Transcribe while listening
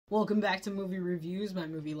Welcome back to Movie Reviews by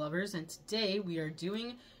Movie Lovers, and today we are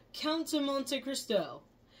doing Count of Monte Cristo.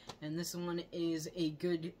 And this one is a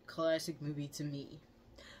good classic movie to me.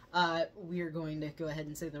 We are going to go ahead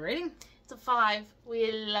and say the rating. It's a 5.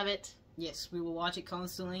 We love it. Yes, we will watch it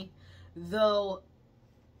constantly. Though,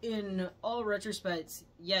 in all retrospects,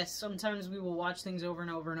 yes, sometimes we will watch things over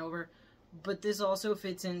and over and over. But this also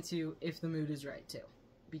fits into if the mood is right, too.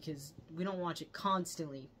 Because we don't watch it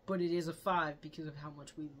constantly, but it is a 5 because of how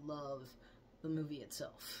much we love the movie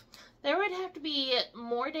itself. There would have to be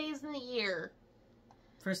more days in the year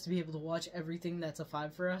For us to be able to watch everything that's a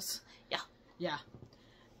 5 for us? Yeah. Yeah.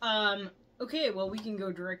 Okay, well, we can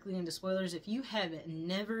go directly into spoilers. If you have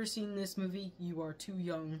never seen this movie, you are too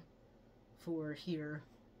young for here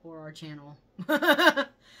or our channel.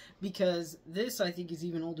 Because this, I think, is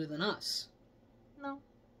even older than us. No.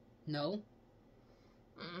 No?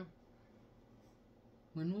 Mm-mm.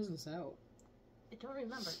 When was this out? I don't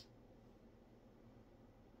remember.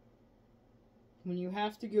 When you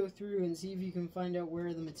have to go through and see if you can find out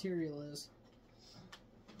where the material is.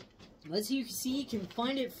 Let's see if you can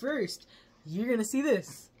find it first. You're gonna see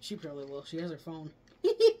this. She probably will. She has her phone.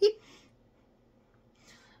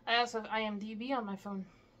 I also have IMDb on my phone.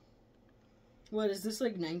 What, is this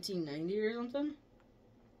like 1990 or something?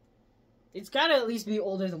 It's gotta at least be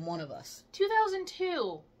older than one of us.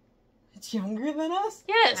 2002. It's younger than us?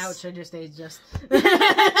 Yes. Ouch, I just aged us.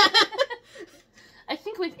 I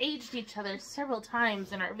think we've aged each other several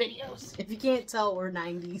times in our videos. If you can't tell, we're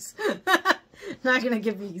 90s. Not gonna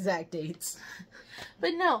give you exact dates.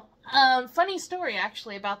 But no, funny story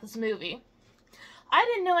actually about this movie. I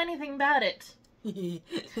didn't know anything about it.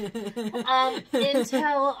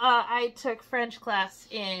 Until I took French class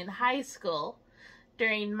in high school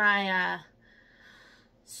during my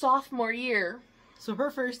sophomore year. So her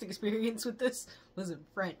first experience with this was in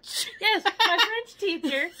French. Yes, my French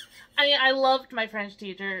teacher. I mean, I loved my French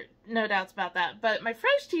teacher, no doubts about that. But my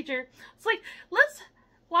French teacher was like, let's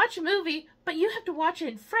watch a movie, but you have to watch it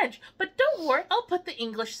in French. But don't worry, I'll put the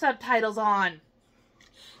English subtitles on.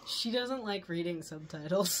 She doesn't like reading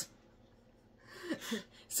subtitles.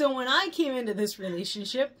 So when I came into this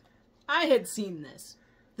relationship, I had seen this.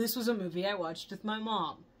 This was a movie I watched with my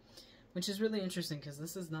mom. Which is really interesting, because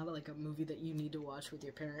this is not like a movie that you need to watch with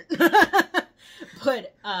your parent.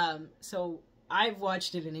 But, so I've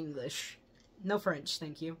watched it in English. No French,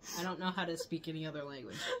 thank you. I don't know how to speak any other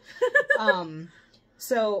language.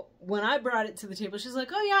 So when I brought it to the table, she's like,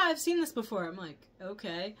 oh yeah, I've seen this before. I'm like,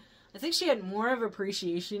 okay. I think she had more of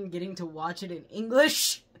appreciation getting to watch it in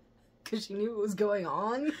English, because she knew what was going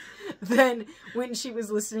on, than when she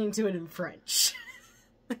was listening to it in French.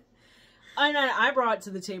 And I brought to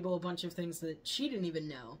the table a bunch of things that she didn't even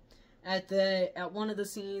know. At one of the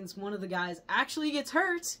scenes, one of the guys actually gets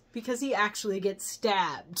hurt because he actually gets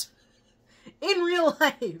stabbed in real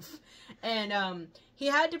life. And he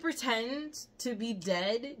had to pretend to be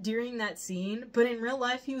dead during that scene, but in real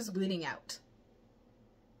life he was bleeding out.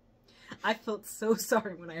 I felt so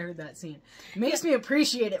sorry when I heard that scene. It makes me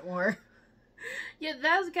appreciate it more. Yeah,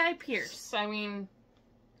 that was Guy Pearce. I mean,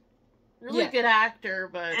 really good actor,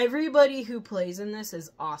 but everybody who plays in this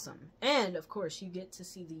is awesome. And, of course, you get to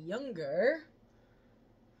see the younger...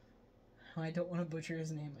 I don't want to butcher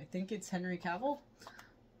his name. I think it's Henry Cavill?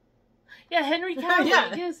 Yeah, Henry Cavill.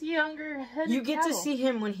 Yeah. He is younger. Henry You get to Cavill. see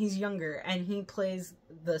him when he's younger, and he plays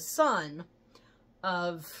the son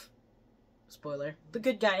of... Spoiler. The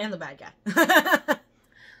good guy and the bad guy.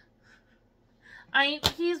 I mean,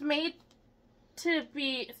 he's made to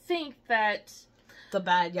think that the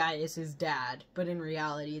bad guy is his dad, but in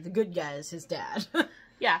reality, the good guy is his dad.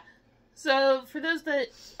 Yeah. So, for those that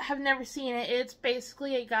have never seen it, it's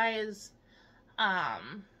basically a guy's, Well,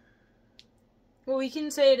 we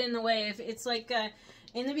can say it in the way, if it's like,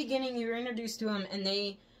 in the beginning, you're introduced to him, and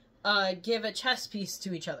they, give a chess piece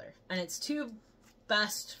to each other. And it's two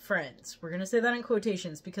best friends. We're gonna say that in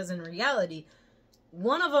quotations, because in reality,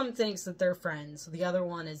 one of them thinks that they're friends, the other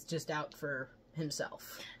one is just out for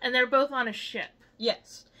himself. And they're both on a ship.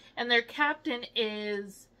 Yes. And their captain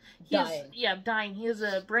is... dying. Dying. He has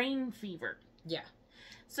a brain fever. Yeah.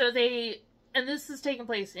 So and this is taking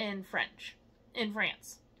place in France.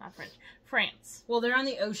 Not French. France. Well, they're on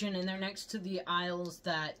the ocean, and they're next to the isles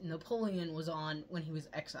that Napoleon was on when he was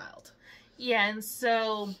exiled. Yeah, and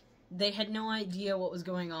so... They had no idea what was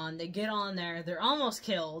going on. They get on there. They're almost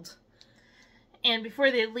killed. And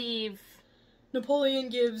before they leave... Napoleon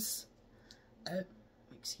gives...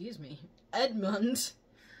 Edmund...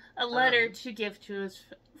 a letter to give to his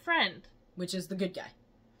friend. Which is the good guy.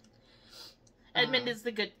 Edmund is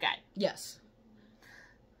the good guy. Yes.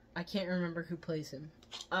 I can't remember who plays him.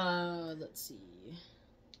 Let's see.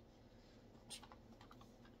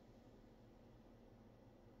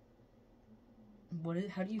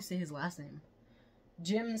 how do you say his last name?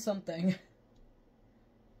 Jim something.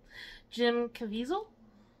 Jim Caviezel?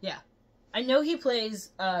 Yeah. I know he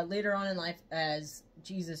plays later on in life as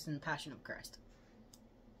Jesus in Passion of Christ.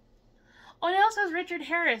 Oh, and he also has Richard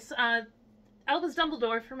Harris, Albus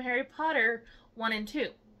Dumbledore from Harry Potter 1 and 2.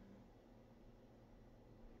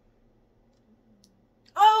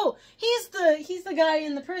 Oh, he's the guy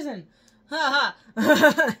in the prison. Ha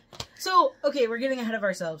ha. So, okay, we're getting ahead of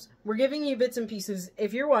ourselves. We're giving you bits and pieces.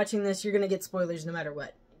 If you're watching this, you're going to get spoilers no matter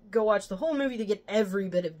what. Go watch the whole movie to get every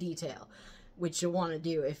bit of detail, which you'll want to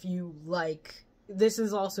do if you like. This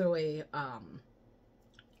is also a,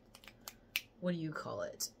 what do you call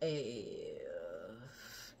it?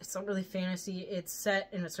 It's not really fantasy. It's set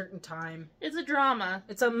in a certain time. It's a drama.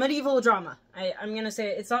 It's a medieval drama. I'm going to say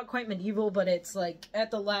it's not quite medieval, but it's like at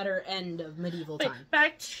the latter end of medieval time.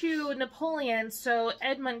 Back to Napoleon. So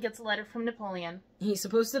Edmund gets a letter from Napoleon. He's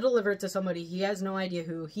supposed to deliver it to somebody. He has no idea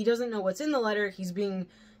who. He doesn't know what's in the letter. He's giving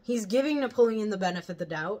Napoleon the benefit of the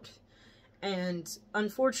doubt. And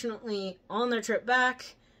unfortunately, on their trip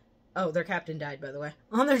back, oh, their captain died, by the way.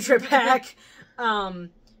 On their trip back,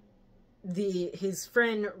 his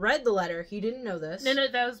friend read the letter. He didn't know this. No,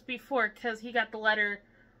 that was before, because he got the letter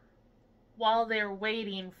while they were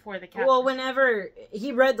waiting for the captain. Well, whenever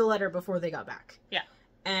he read the letter before they got back. Yeah.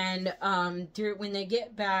 And when they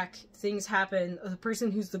get back, things happen. The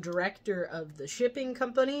person who's the director of the shipping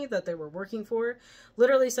company that they were working for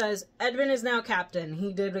literally says, Edmund is now captain.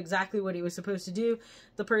 He did exactly what he was supposed to do.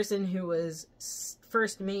 The person who was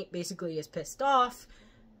first mate basically is pissed off.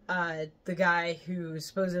 The guy who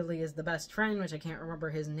supposedly is the best friend, which I can't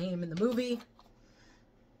remember his name in the movie.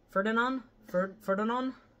 Ferdinand?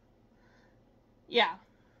 Ferdinand? Yeah.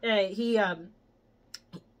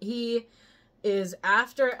 He is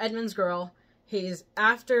after Edmund's girl. He's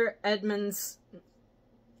after Edmund's...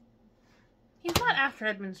 He's not after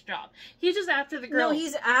Edmund's job. He's just after the girl. No,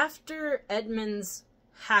 he's after Edmund's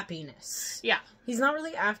happiness. Yeah. He's not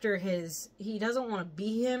really after his... He doesn't want to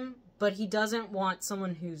be him, but he doesn't want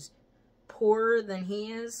someone who's poorer than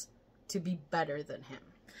he is to be better than him.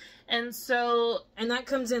 And so... And that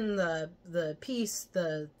comes in the piece,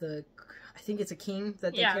 I think it's a king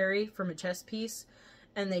that they carry from a chess piece.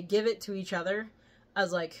 And they give it to each other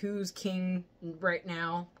as, like, who's king right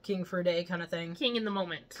now, king for a day kind of thing. King in the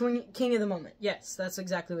moment. King of the moment. Yes, that's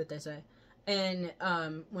exactly what they say. And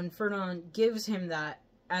when Ferdinand gives him that,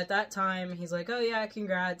 at that time, he's like, oh yeah,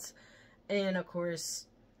 congrats. And, of course,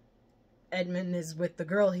 Edmund is with the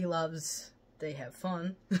girl he loves. They have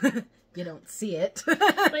fun. You don't see it.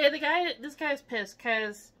 But yeah, this guy's pissed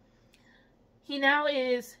because he now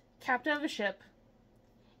is captain of a ship.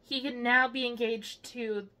 He can now be engaged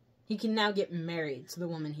to... He can now get married to the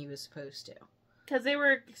woman he was supposed to. Because they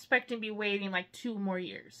were expecting to be waiting like 2 more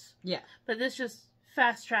years. Yeah. But this just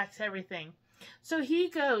fast tracks everything. So he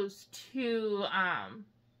goes to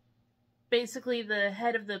basically the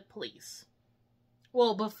head of the police.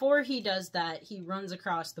 Well, before he does that, he runs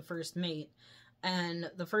across the first mate.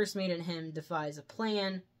 And the first mate and him devise a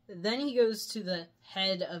plan. Then he goes to the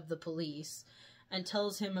head of the police and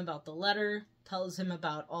tells him about the letter, tells him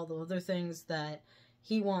about all the other things that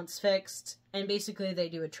he wants fixed, and basically they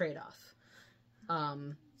do a trade-off.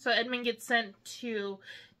 So Edmund gets sent to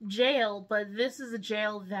jail, but this is a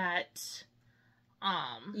jail that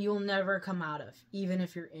you'll never come out of, even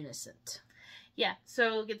if you're innocent. Yeah,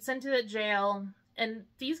 so gets sent to that jail, and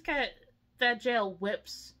that jail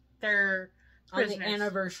whips their prisoners. On the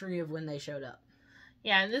anniversary of when they showed up.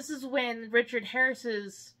 Yeah, and this is when Richard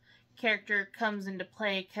Harris's character comes into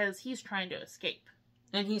play because he's trying to escape.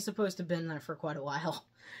 And he's supposed to have been there for quite a while.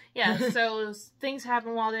 Yeah, so things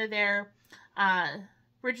happen while they're there.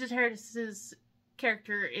 Richard Harris's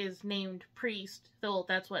character is named Priest, though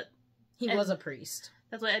that's what... He was a priest.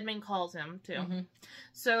 That's what Edmund calls him, too. Mm-hmm.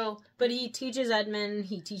 So... But he teaches Edmund,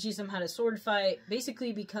 he teaches him how to sword fight,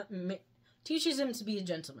 basically teaches him to be a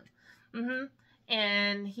gentleman. Mm-hmm.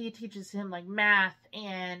 And he teaches him, like, math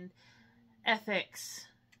and ethics.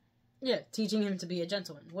 Yeah, teaching him to be a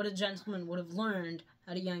gentleman. What a gentleman would have learned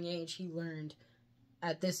at a young age, he learned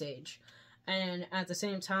at this age. And at the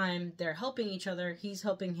same time, they're helping each other. He's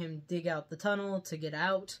helping him dig out the tunnel to get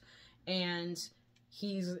out. And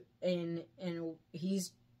Edmund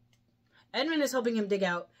is helping him dig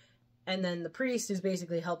out. And then the priest is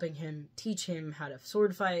basically helping him, teach him how to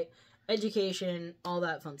sword fight, education, all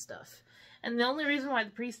that fun stuff. And the only reason why the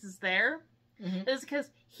priest is there is because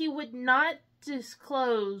he would not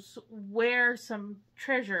disclose where some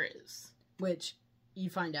treasure is. Which, you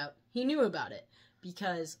find out, he knew about it.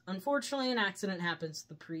 Because, unfortunately, an accident happens.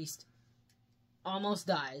 The priest almost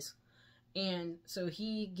dies. And so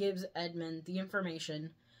he gives Edmund the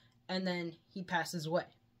information, and then he passes away.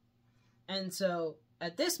 And so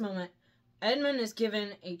at this moment, Edmund is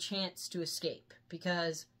given a chance to escape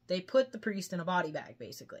because they put the priest in a body bag,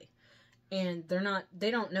 basically. And they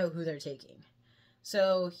don't know who they're taking.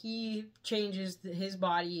 So he changes his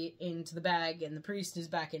body into the bag, and the priest is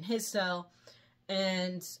back in his cell.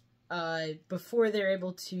 And before they're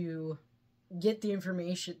able to get the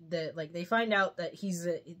information that, like, they find out that he's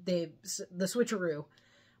the switcheroo,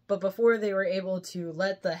 but before they were able to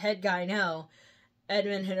let the head guy know,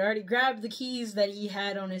 Edmund had already grabbed the keys that he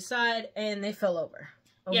had on his side, and they fell over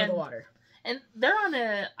the water. And they're on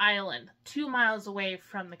an island 2 miles away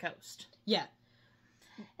from the coast. Yeah.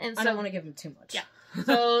 And so, I don't want to give him too much. Yeah.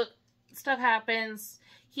 So stuff happens.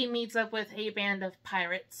 He meets up with a band of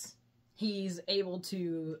pirates. He's able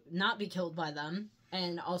to not be killed by them.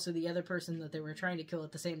 And also the other person that they were trying to kill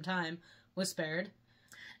at the same time was spared.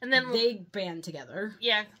 And then they band together.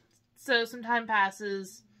 Yeah. So some time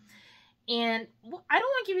passes. And I don't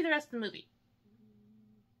want to give you the rest of the movie.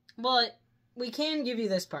 But we can give you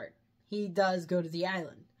this part. He does go to the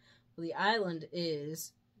island. Well, the island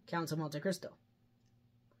is Count of Monte Cristo.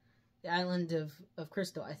 The island of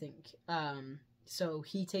Cristo, I think. So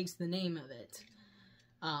he takes the name of it.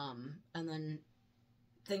 And then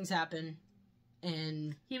things happen.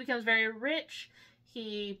 And he becomes very rich.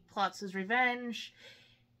 He plots his revenge.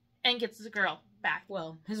 And gets his girl back.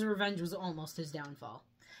 Well, his revenge was almost his downfall.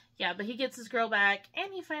 Yeah, but he gets his girl back.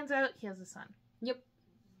 And he finds out he has a son. Yep.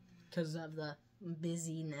 Because of the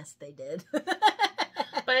busyness they did.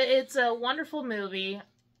 But it's a wonderful movie.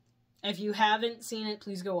 If you haven't seen it,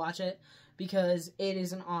 please go watch it. Because it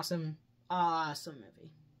is an awesome, awesome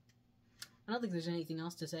movie. I don't think there's anything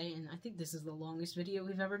else to say. And I think this is the longest video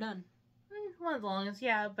we've ever done. One of the longest,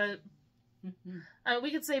 yeah. But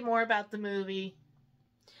we could say more about the movie.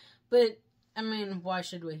 But, I mean, why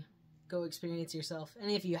should we? Go experience yourself.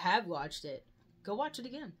 And if you have watched it, go watch it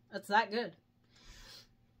again. It's that good.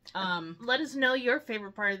 Let us know your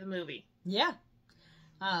favorite part of the movie. Yeah.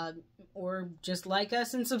 Or just like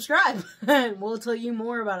us and subscribe. And we'll tell you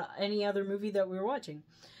more about any other movie that we're watching.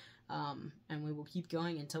 And we will keep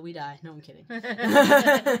going until we die. No, I'm kidding.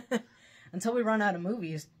 Until we run out of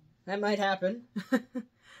movies. That might happen.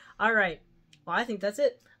 All right. Well, I think that's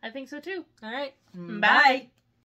it. I think so too. All right. Bye.